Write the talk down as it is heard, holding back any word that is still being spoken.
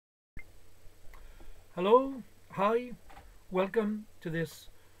Hello, hi, welcome to this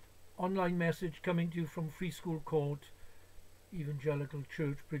online message coming to you from Free School Court Evangelical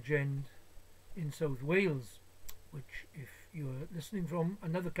Church Bridgend in South Wales, which, if you're listening from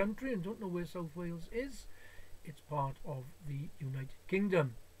another country and don't know where South Wales is, it's part of the United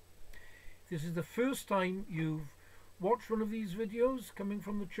Kingdom. If this is the first time you've watched one of these videos coming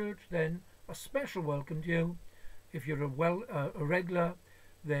from the church, then a special welcome to you. If you're a regular,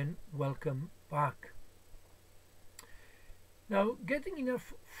 then welcome back. Now, getting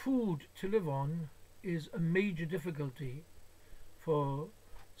enough food to live on is a major difficulty for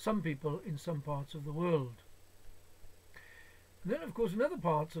some people in some parts of the world. And then, of course, in other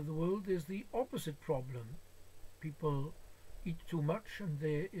parts of the world, there's the opposite problem. People eat too much, and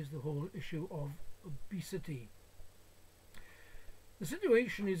there is the whole issue of obesity. The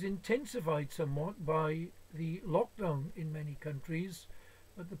situation is intensified somewhat by the lockdown in many countries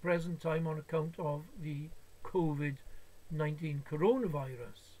at the present time on account of the COVID-19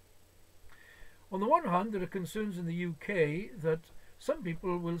 coronavirus. On the one hand, there are concerns in the UK that some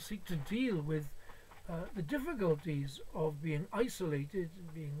people will seek to deal with the difficulties of being isolated,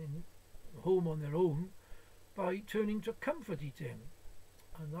 being in home on their own, by turning to comfort eating,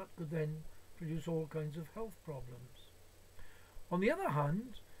 and that could then produce all kinds of health problems. On the other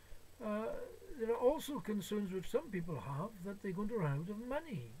hand, there are also concerns which some people have that they're going to run out of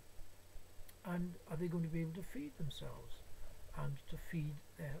money, and are they going to be able to feed themselves and to feed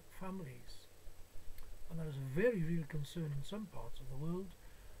their families? And that is a very real concern in some parts of the world.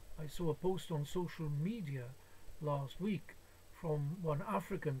 I saw a post on social media last week from one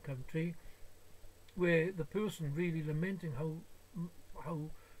African country where the person, really lamenting how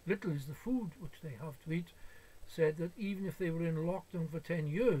little is the food which they have to eat, said that even if they were in lockdown for 10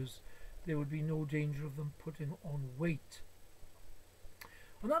 years, there would be no danger of them putting on weight.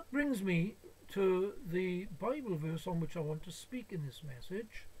 And that brings me to the Bible verse on which I want to speak in this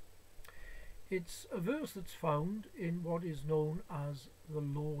message. It's a verse that's found in what is known as the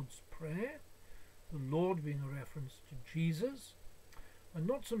Lord's Prayer, the Lord being a reference to Jesus, and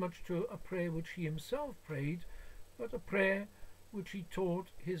not so much to a prayer which he himself prayed, but a prayer which he taught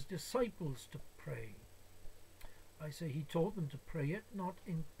his disciples to pray. I say he taught them to pray it, not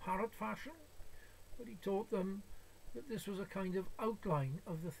in parrot fashion, but he taught them that this was a kind of outline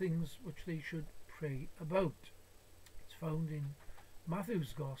of the things which they should pray about. It's found in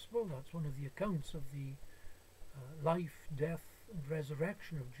Matthew's Gospel. That's one of the accounts of the life, death and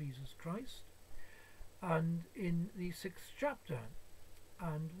resurrection of Jesus Christ, and in the 6th chapter.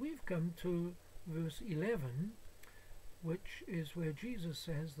 And we've come to verse 11, which is where Jesus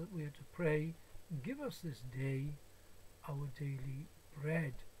says that we are to pray, "Give us this day our daily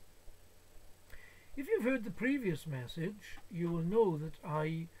bread." If you've heard the previous message, you will know that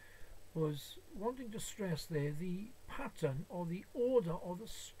I was wanting to stress there the pattern or the order or the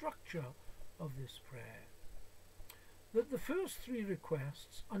structure of this prayer. That the first three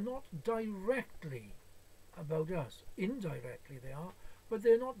requests are not directly about us. Indirectly they are, but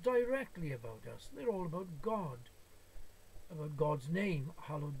they're not directly about us. They're all about God, about God's name,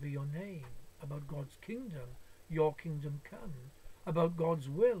 hallowed be your name, about God's kingdom, your kingdom come, about God's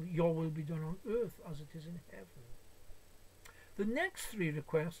will, your will be done on earth as it is in heaven. The next three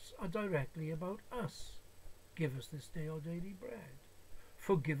requests are directly about us. Give us this day our daily bread.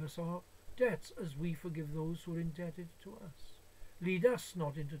 Forgive us our debts as we forgive those who are indebted to us. Lead us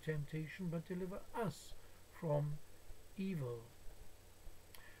not into temptation, but deliver us from evil.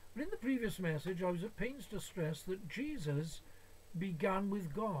 But in the previous message, I was at pains to stress that Jesus began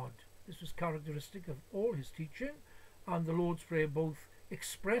with God. This was characteristic of all his teaching, and the Lord's Prayer both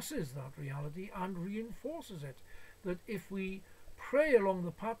expresses that reality and reinforces it. That if we pray along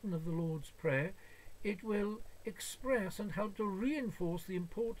the pattern of the Lord's Prayer, it will express and help to reinforce the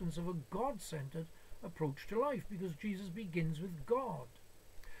importance of a God-centered approach to life, because Jesus begins with God.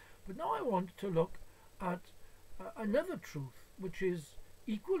 But now I want to look at another truth which is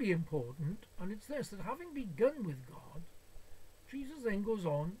equally important, and it's this, that having begun with God, Jesus then goes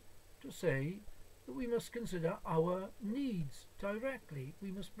on to say that we must consider our needs directly.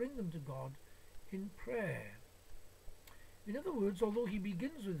 We must bring them to God in prayer. In other words, although he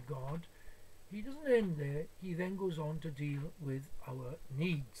begins with God, he doesn't end there. He then goes on to deal with our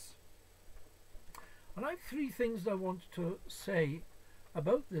needs. And I have three things I want to say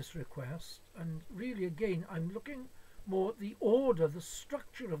about this request, and really again I'm looking more at the order, the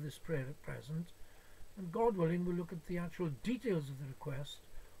structure of this prayer at present, and God willing we'll look at the actual details of the request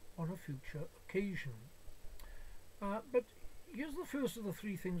on a future occasion. But here's the first of the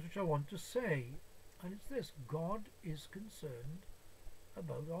three things which I want to say, and it's this: God is concerned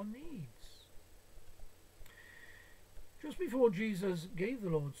about our needs. Just before Jesus gave the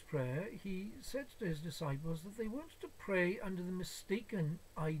Lord's Prayer, he said to his disciples that they weren't to pray under the mistaken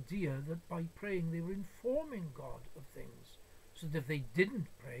idea that by praying they were informing God of things, so that if they didn't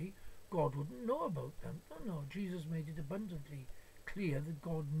pray, God wouldn't know about them. No, Jesus made it abundantly clear that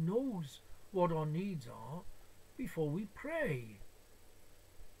God knows what our needs are before we pray.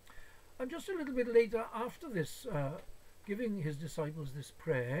 And just a little bit later, after this, giving his disciples this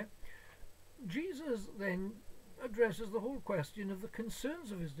prayer, Jesus then addresses the whole question of the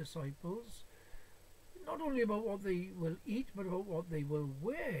concerns of his disciples, not only about what they will eat, but about what they will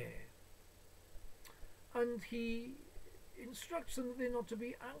wear. And he instructs them that they're not to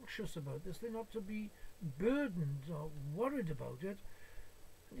be anxious about this, they're not to be burdened or worried about it.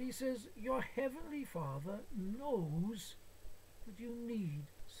 And he says, your heavenly Father knows that you need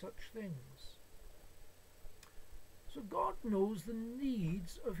such things. So God knows the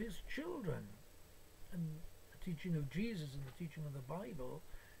needs of his children. And the teaching of Jesus and the teaching of the Bible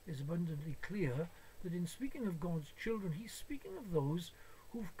is abundantly clear that in speaking of God's children, he's speaking of those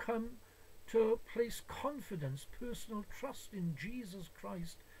who've come to place confidence, personal trust in Jesus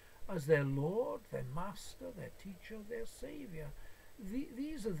Christ as their Lord, their Master, their Teacher, their Saviour.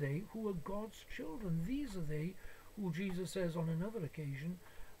 These are they who are God's children. These are they who, Jesus says on another occasion,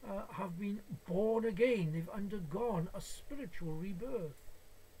 have been born again. They've undergone a spiritual rebirth.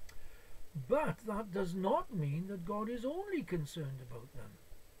 But that does not mean that God is only concerned about them.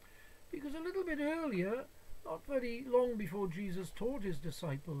 Because a little bit earlier, not very long before Jesus taught his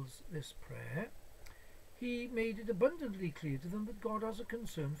disciples this prayer, he made it abundantly clear to them that God has a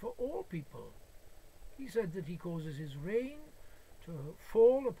concern for all people. He said that he causes his rain to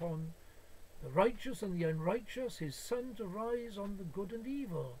fall upon the righteous and the unrighteous, his sun to rise on the good and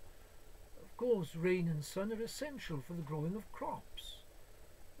evil. Of course, rain and sun are essential for the growing of crops.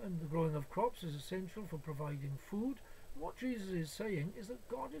 And the growing of crops is essential for providing food. What Jesus is saying is that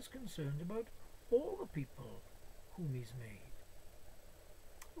God is concerned about all the people whom he's made.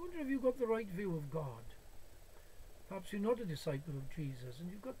 I wonder if you've got the right view of God. Perhaps you're not a disciple of Jesus and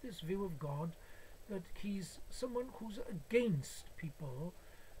you've got this view of God that he's someone who's against people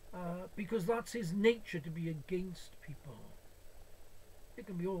because that's his nature, to be against people. There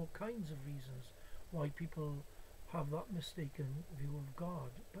can be all kinds of reasons why people have that mistaken view of God,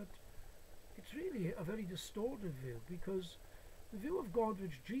 but it's really a very distorted view, because the view of God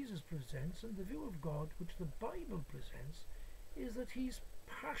which Jesus presents and the view of God which the Bible presents is that he's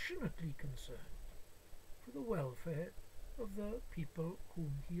passionately concerned for the welfare of the people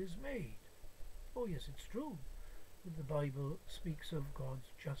whom he has made. Oh yes, it's true that the Bible speaks of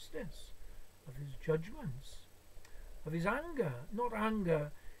God's justice, of his judgments, of his anger, not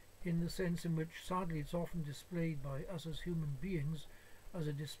anger in the sense in which sadly it's often displayed by us as human beings as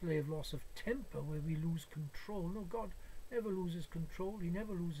a display of loss of temper where we lose control. No, God never loses control, he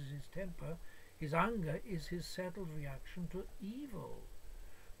never loses his temper. His anger is his settled reaction to evil.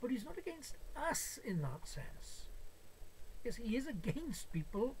 But he's not against us in that sense. Yes, he is against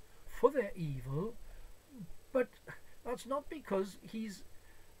people for their evil, but that's not because he's,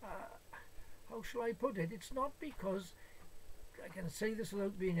 how shall I put it, it's not because, I can say this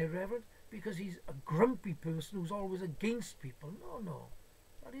without being irreverent, because he's a grumpy person who's always against people. No,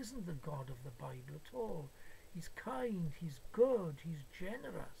 that isn't the God of the Bible at all. He's kind, he's good, he's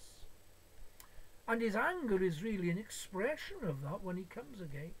generous. And his anger is really an expression of that when he comes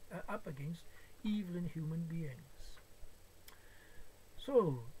up against evil in human beings.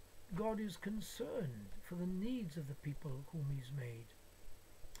 So, God is concerned for the needs of the people whom he's made.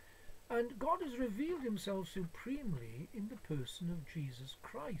 And God has revealed himself supremely in the person of Jesus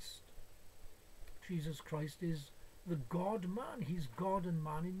Christ. Jesus Christ is the God-man. He's God and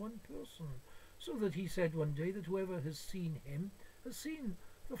man in one person. So that he said one day that whoever has seen him has seen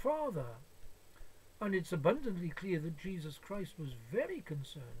the Father. And it's abundantly clear that Jesus Christ was very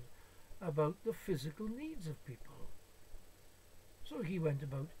concerned about the physical needs of people. So he went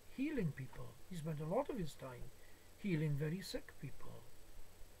about healing people. He spent a lot of his time healing very sick people.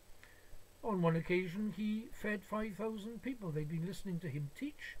 On one occasion he fed 5,000 people. They'd been listening to him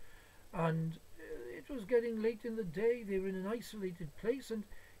teach, and it was getting late in the day. They were in an isolated place, and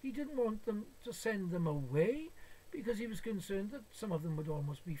he didn't want them to send them away because he was concerned that some of them would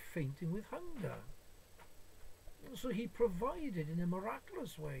almost be fainting with hunger. So he provided in a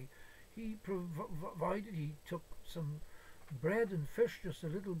miraculous way. He took some bread and fish, just a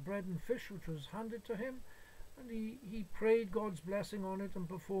little bread and fish which was handed to him, and he prayed God's blessing on it and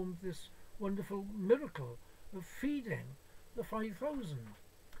performed this wonderful miracle of feeding the 5,000.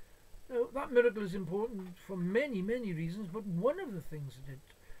 Now, that miracle is important for many, many reasons, but one of the things that it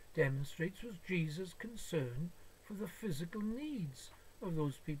demonstrates was Jesus' concern for the physical needs of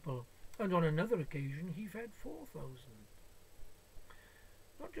those people. And on another occasion he fed 4,000.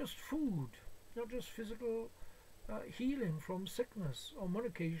 Not just food, not just physical healing from sickness. On one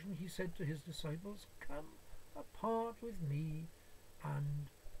occasion he said to his disciples, "Come apart with me and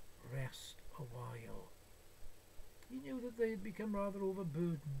rest a while." He knew that they had become rather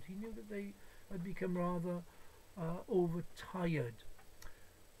overburdened. He knew that they had become rather overtired.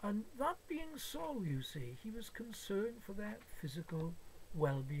 And that being so, you see, he was concerned for their physical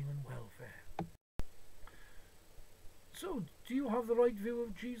well-being and welfare. So, do you have the right view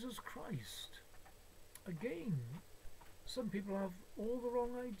of Jesus Christ? Again, some people have all the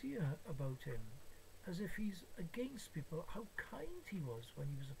wrong idea about him, as if he's against people. How kind he was when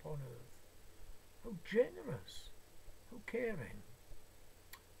he was upon earth. How generous. How caring.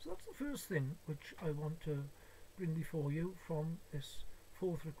 So that's the first thing which I want to bring before you from this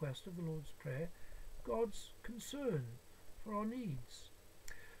fourth request of the Lord's Prayer, God's concern for our needs.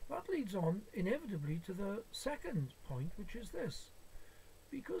 That leads on inevitably to the second point, which is this.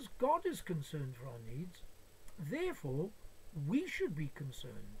 Because God is concerned for our needs, therefore we should be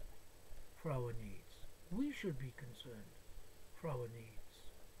concerned for our needs. We should be concerned for our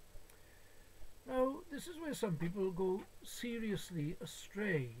needs. Now, this is where some people go seriously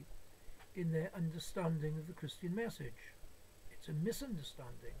astray in their understanding of the Christian message. It's a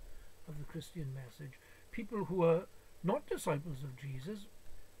misunderstanding of the Christian message. People who are not disciples of Jesus,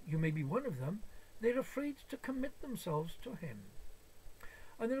 you may be one of them, they're afraid to commit themselves to him.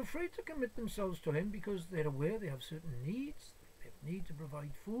 And they're afraid to commit themselves to him because they're aware they have certain needs. They have need to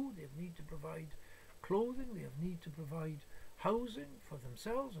provide food, they have need to provide clothing, they have need to provide housing for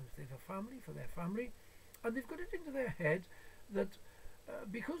themselves, and if they have a family, for their family. And they've got it into their head that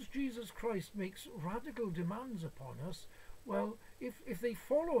because Jesus Christ makes radical demands upon us, well, if they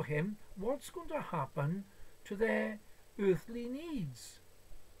follow him, what's going to happen to their earthly needs?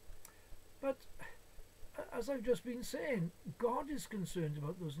 But as I've just been saying, God is concerned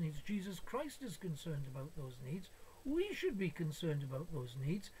about those needs. Jesus Christ is concerned about those needs. We should be concerned about those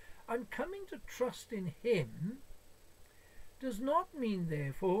needs. And coming to trust in him does not mean,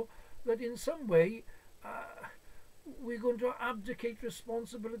 therefore, that in some way we're going to abdicate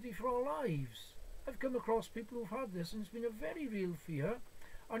responsibility for our lives. I've come across people who've had this, and it's been a very real fear,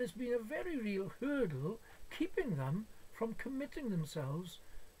 and it's been a very real hurdle keeping them from committing themselves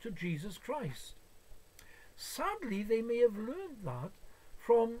to Jesus Christ. Sadly, they may have learned that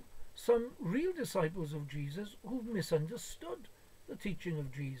from some real disciples of Jesus who've misunderstood the teaching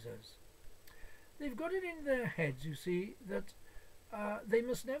of Jesus. They've got it in their heads, you see, that they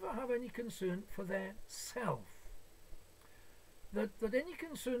must never have any concern for their self. That any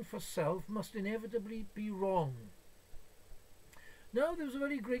concern for self must inevitably be wrong. Now, there was a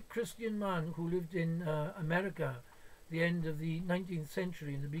very great Christian man who lived in America, the end of the 19th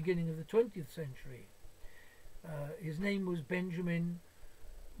century and the beginning of the 20th century. His name was Benjamin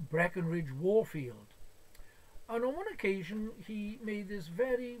Breckinridge Warfield. And on one occasion he made this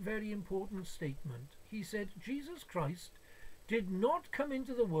very, very important statement. He said, Jesus Christ did not come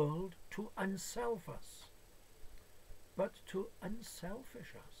into the world to unself us, but to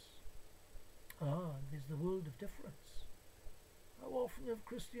unselfish us. There's the world of difference. How often have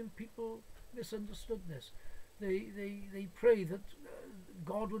Christian people misunderstood this? They pray that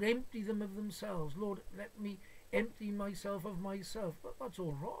God would empty them of themselves. Lord, let me empty myself of myself. But that's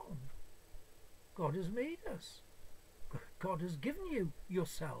all wrong. God has made us. God has given you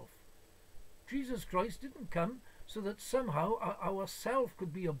yourself. Jesus Christ didn't come so that somehow our self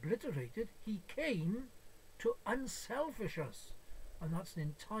could be obliterated. He came to unselfish us. And that's an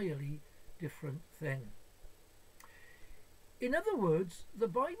entirely different thing. In other words, the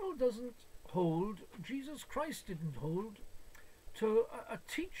Bible doesn't hold, Jesus Christ didn't hold, to a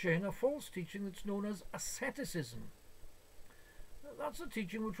teaching, a false teaching that's known as asceticism. That's a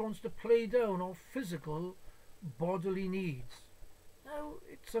teaching which wants to play down our physical, bodily needs. Now,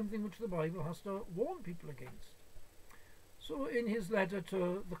 it's something which the Bible has to warn people against. So in his letter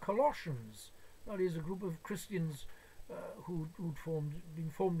to the Colossians, that is a group of Christians who'd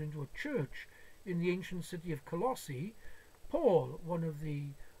been formed into a church in the ancient city of Colossae, Paul, one of the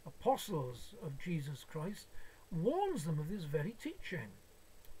apostles of Jesus Christ, warns them of this very teaching.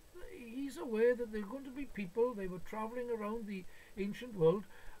 He's aware that there are going to be people, they were travelling around the ancient world,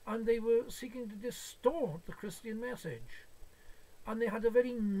 and they were seeking to distort the Christian message. And they had a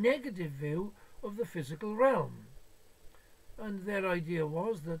very negative view of the physical realm. And their idea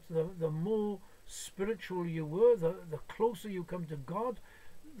was that the more spiritual you were, the closer you come to God,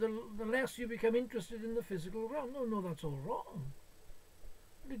 the less you become interested in the physical realm. No, that's all wrong.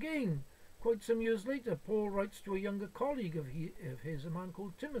 And again, quite some years later, Paul writes to a younger colleague of his, a man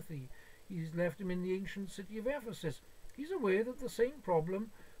called Timothy. He's left him in the ancient city of Ephesus. He's aware that the same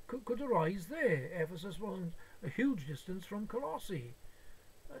problem could arise there. Ephesus wasn't a huge distance from Colossae.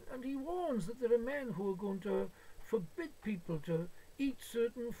 And he warns that there are men who are going to forbid people to eat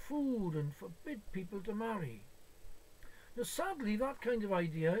certain food and forbid people to marry. Now, sadly, that kind of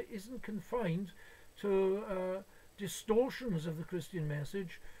idea isn't confined to distortions of the Christian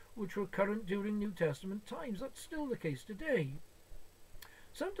message which were current during New Testament times. That's still the case today.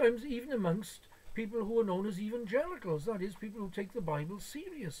 Sometimes even amongst people who are known as evangelicals, that is, people who take the Bible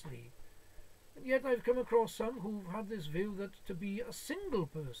seriously. And yet I've come across some who've had this view that to be a single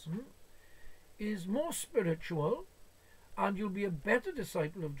person is more spiritual, and you'll be a better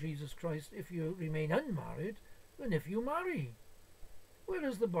disciple of Jesus Christ if you remain unmarried than if you marry.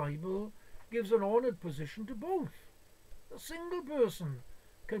 Whereas the Bible gives an honoured position to both. A single person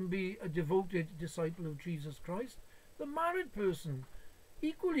can be a devoted disciple of Jesus Christ. The married person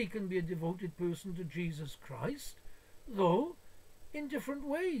equally can be a devoted person to Jesus Christ, though in different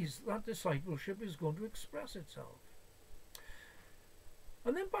ways that discipleship is going to express itself.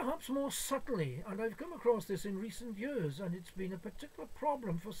 And then perhaps more subtly, and I've come across this in recent years, and it's been a particular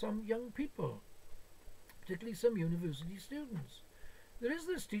problem for some young people, particularly some university students. There is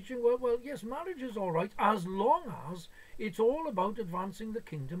this teaching, well, yes, marriage is all right as long as it's all about advancing the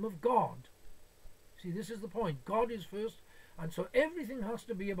kingdom of God. See, this is the point. God is first, and so everything has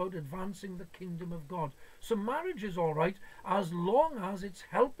to be about advancing the kingdom of God. So marriage is all right as long as it's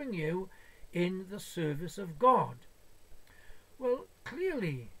helping you in the service of God. Well,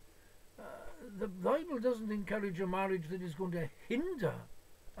 clearly, the Bible doesn't encourage a marriage that is going to hinder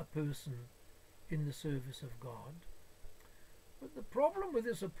a person in the service of God. But the problem with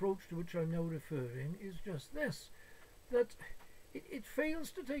this approach to which I'm now referring is just this, that it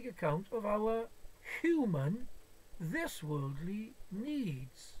fails to take account of our human, this worldly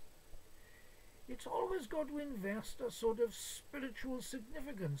needs. It's always got to invest a sort of spiritual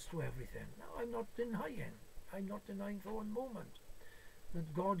significance to everything. Now, I'm not denying for one moment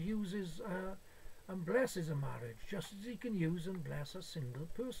that God uses and blesses a marriage just as he can use and bless a single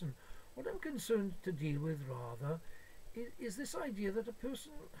person. What I'm concerned to deal with rather is this idea that a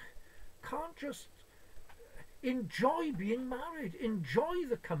person can't just enjoy being married, enjoy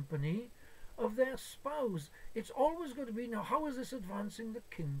the company of their spouse. It's always going to be, now, how is this advancing the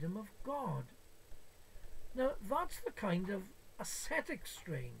kingdom of God? Now, that's the kind of ascetic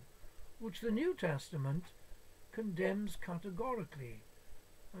strain which the New Testament condemns categorically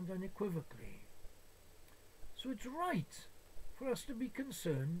and unequivocally. So it's right for us to be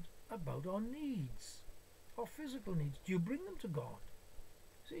concerned about our needs, our physical needs. Do you bring them to God?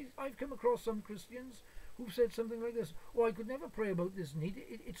 See, I've come across some Christians who've said something like this: oh, I could never pray about this need.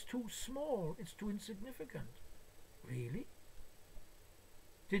 It's too small. It's too insignificant. Really?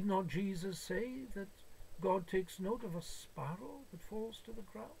 Did not Jesus say that God takes note of a sparrow that falls to the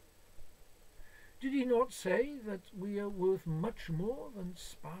ground? Did he not say that we are worth much more than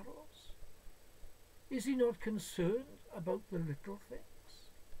sparrows? Is he not concerned about the little things?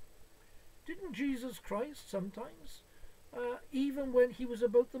 Didn't Jesus Christ sometimes, even when he was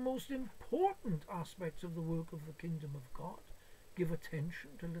about the most important aspects of the work of the kingdom of God, give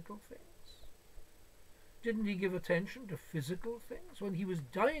attention to little things? Didn't he give attention to physical things? When he was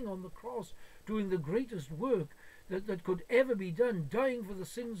dying on the cross, doing the greatest work that could ever be done, dying for the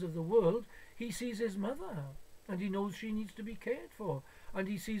sins of the world, he sees his mother, and he knows she needs to be cared for. And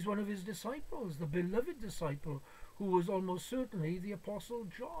he sees one of his disciples, the beloved disciple, who was almost certainly the Apostle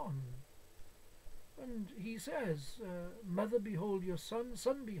John. And he says, mother, behold your son,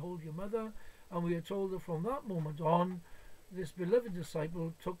 son, behold your mother. And we are told that from that moment on, this beloved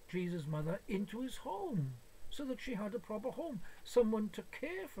disciple took Jesus' mother into his home, so that she had a proper home, someone to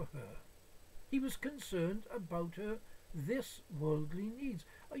care for her. He was concerned about her this worldly needs.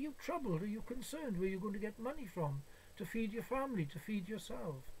 Are you troubled? Are you concerned where you're going to get money from to feed your family, to feed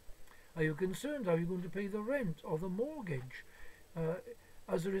yourself? Are you concerned how you're going to pay the rent or the mortgage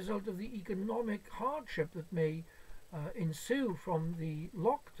as a result of the economic hardship that may ensue from the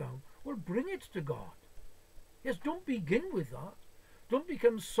lockdown? Well, bring it to God. Yes, don't begin with that. Don't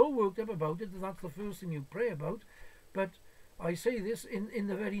become so worked up about it that that's the first thing you pray about. But I say this in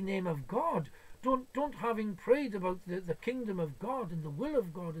the very name of God. Don't having prayed about the kingdom of God and the will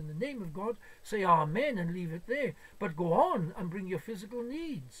of God and the name of God, say amen and leave it there. But go on and bring your physical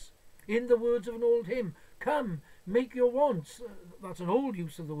needs. In the words of an old hymn, come, make your wants. That's an old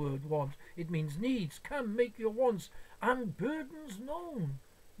use of the word want. It means needs. Come, make your wants and burdens known.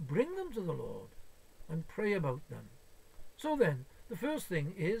 Bring them to the Lord and pray about them. So then, the first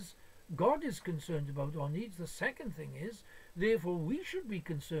thing is God is concerned about our needs, the second thing is, therefore we should be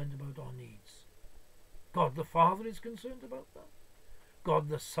concerned about our needs. God the Father is concerned about them. God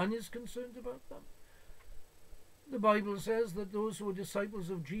the Son is concerned about them. The Bible says that those who are disciples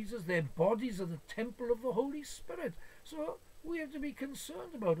of Jesus, their bodies are the temple of the Holy Spirit. So we have to be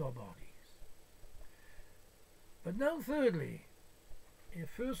concerned about our bodies. But now thirdly, if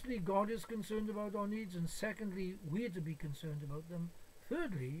firstly God is concerned about our needs, and secondly we are to be concerned about them,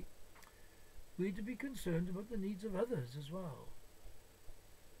 thirdly we are to be concerned about the needs of others as well.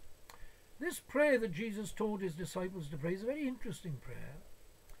 This prayer that Jesus taught his disciples to pray is a very interesting prayer,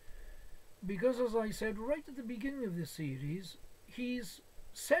 because as I said right at the beginning of this series, he's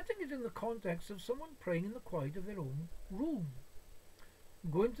setting it in the context of someone praying in the quiet of their own room.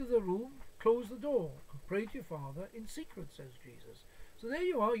 Go into the room, close the door, and pray to your Father in secret, says Jesus. So there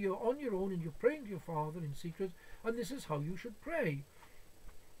you are, you're on your own and you're praying to your Father in secret, and this is how you should pray.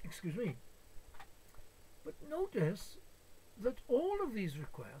 Excuse me. But notice that all of these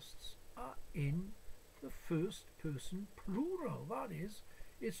requests are in the first person plural. That is,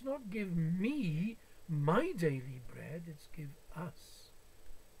 it's not give me my daily bread, it's give us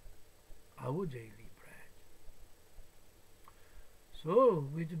our daily bread. So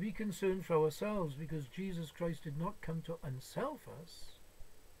we're to be concerned for ourselves, because Jesus Christ did not come to unself us,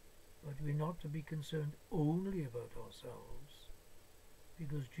 but we're not to be concerned only about ourselves,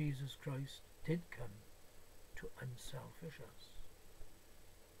 because Jesus Christ did come to unselfish us.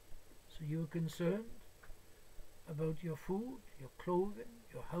 So you're concerned about your food, your clothing,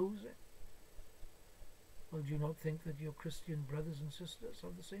 your housing. Well, do you not think that your Christian brothers and sisters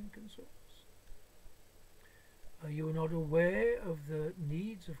have the same concerns? Are you not aware of the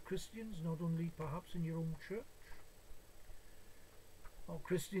needs of Christians, not only perhaps in your own church, or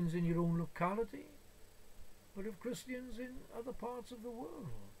Christians in your own locality, but of Christians in other parts of the world?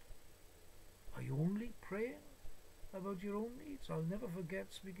 Are you only praying about your own needs? I'll never forget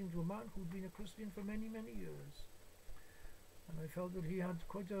speaking to a man who'd been a Christian for many, many years, and I felt that he had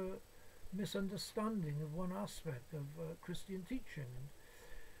quite a misunderstanding of one aspect of Christian teaching. And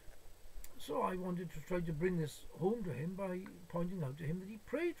so I wanted to try to bring this home to him by pointing out to him that he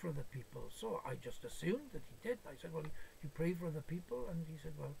prayed for other people. So I just assumed that he did. I said, well, you pray for other people? And he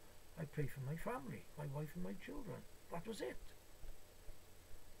said, well, I pray for my family, my wife and my children. That was it.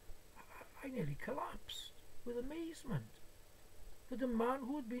 I nearly collapsed with amazement that a man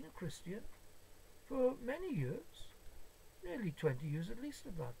who had been a Christian for many years, nearly 20 years at least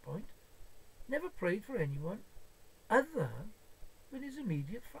at that point, never prayed for anyone other than his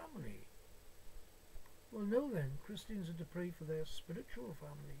immediate family. Well, no then, Christians are to pray for their spiritual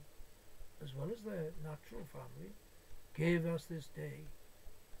family as well as their natural family. Give us this day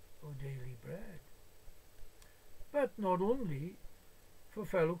our daily bread. But not only for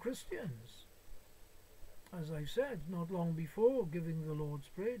fellow Christians. As I said, not long before giving the Lord's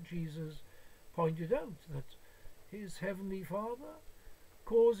Prayer, Jesus pointed out that his heavenly Father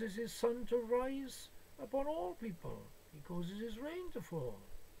causes his sun to rise upon all people. He causes his rain to fall.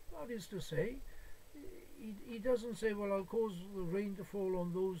 That is to say, he doesn't say, well, I'll cause the rain to fall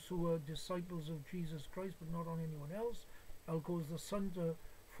on those who are disciples of Jesus Christ, but not on anyone else. I'll cause the sun to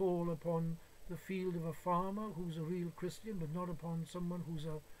fall upon the field of a farmer who's a real Christian, but not upon someone who's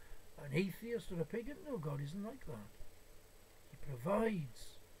an atheist or a pagan. No, God isn't like that. He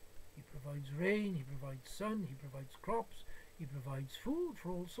provides. He provides rain, he provides sun, he provides crops, he provides food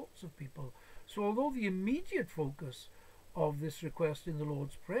for all sorts of people. So although the immediate focus of this request in the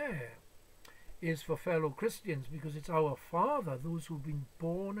Lord's Prayer is for fellow Christians, because it's our Father, those who've been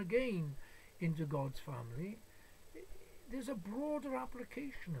born again into God's family, there's a broader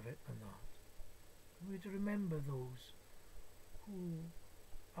application of it than that. We're to remember those who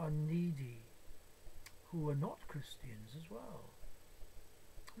are needy, who are not Christians as well.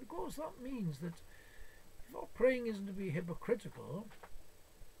 And of course that means that if our praying isn't to be hypocritical,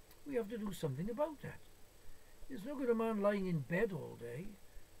 we have to do something about it. It's no good a man lying in bed all day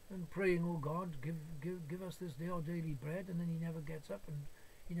and praying, oh God, give us this day our daily bread, and then he never gets up and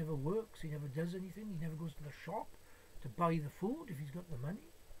he never works, he never does anything, he never goes to the shop to buy the food if he's got the money.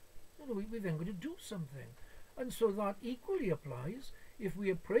 No, we've then got to do something. And so that equally applies if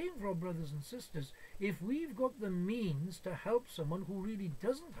we are praying for our brothers and sisters. If we've got the means to help someone who really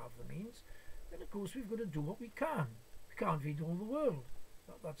doesn't have the means, then of course we've got to do what we can. We can't feed all the world.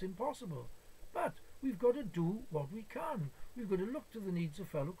 That's impossible. But we've got to do what we can. We've got to look to the needs of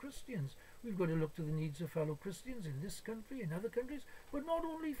fellow Christians. We've got to look to the needs of fellow Christians in this country, in other countries, but not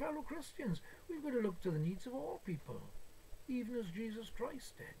only fellow Christians. We've got to look to the needs of all people, even as Jesus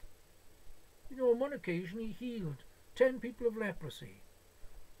Christ did. You know, on one occasion he healed 10 people of leprosy.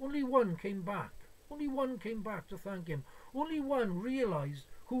 Only one came back. Only one came back to thank him. Only one realized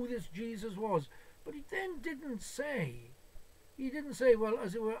who this Jesus was. But he then didn't say, well,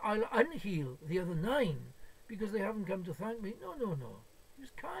 as it were, I'll unheal the other 9 because they haven't come to thank me. No, no, no. He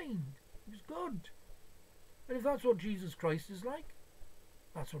was kind. He was good. And if that's what Jesus Christ is like,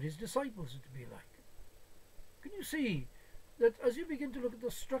 that's what his disciples are to be like. Can you see that as you begin to look at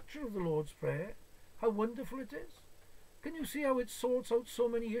the structure of the Lord's Prayer, how wonderful it is? Can you see how it sorts out so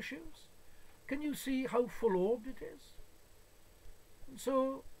many issues? Can you see how full-orbed it is? And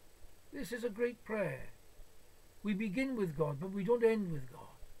so, this is a great prayer. We begin with God, but we don't end with God.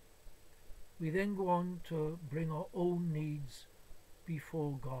 We then go on to bring our own needs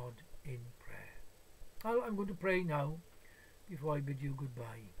before God in prayer. I'm going to pray now before I bid you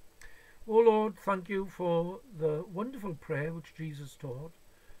goodbye. O Lord, thank you for the wonderful prayer which Jesus taught.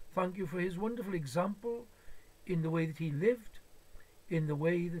 Thank you for his wonderful example in the way that he lived, in the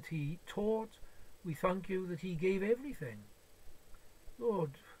way that he taught. We thank you that he gave everything.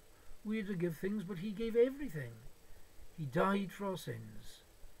 Lord, we are to give things, but he gave everything. He died for our sins.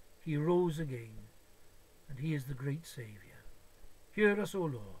 He rose again, and he is the great Saviour. Hear us, O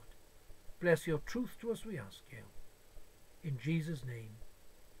Lord. Bless your truth to us, we ask you. In Jesus' name,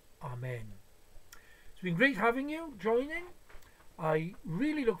 amen. It's been great having you joining. I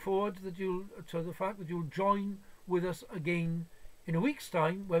really look forward to the fact that you'll join with us again in a week's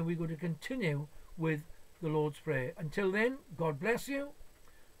time when we're going to continue with the Lord's Prayer. Until then, God bless you.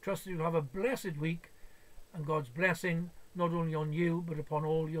 Trust that you'll have a blessed week and God's blessing not only on you but upon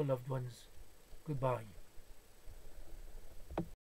all your loved ones. Goodbye.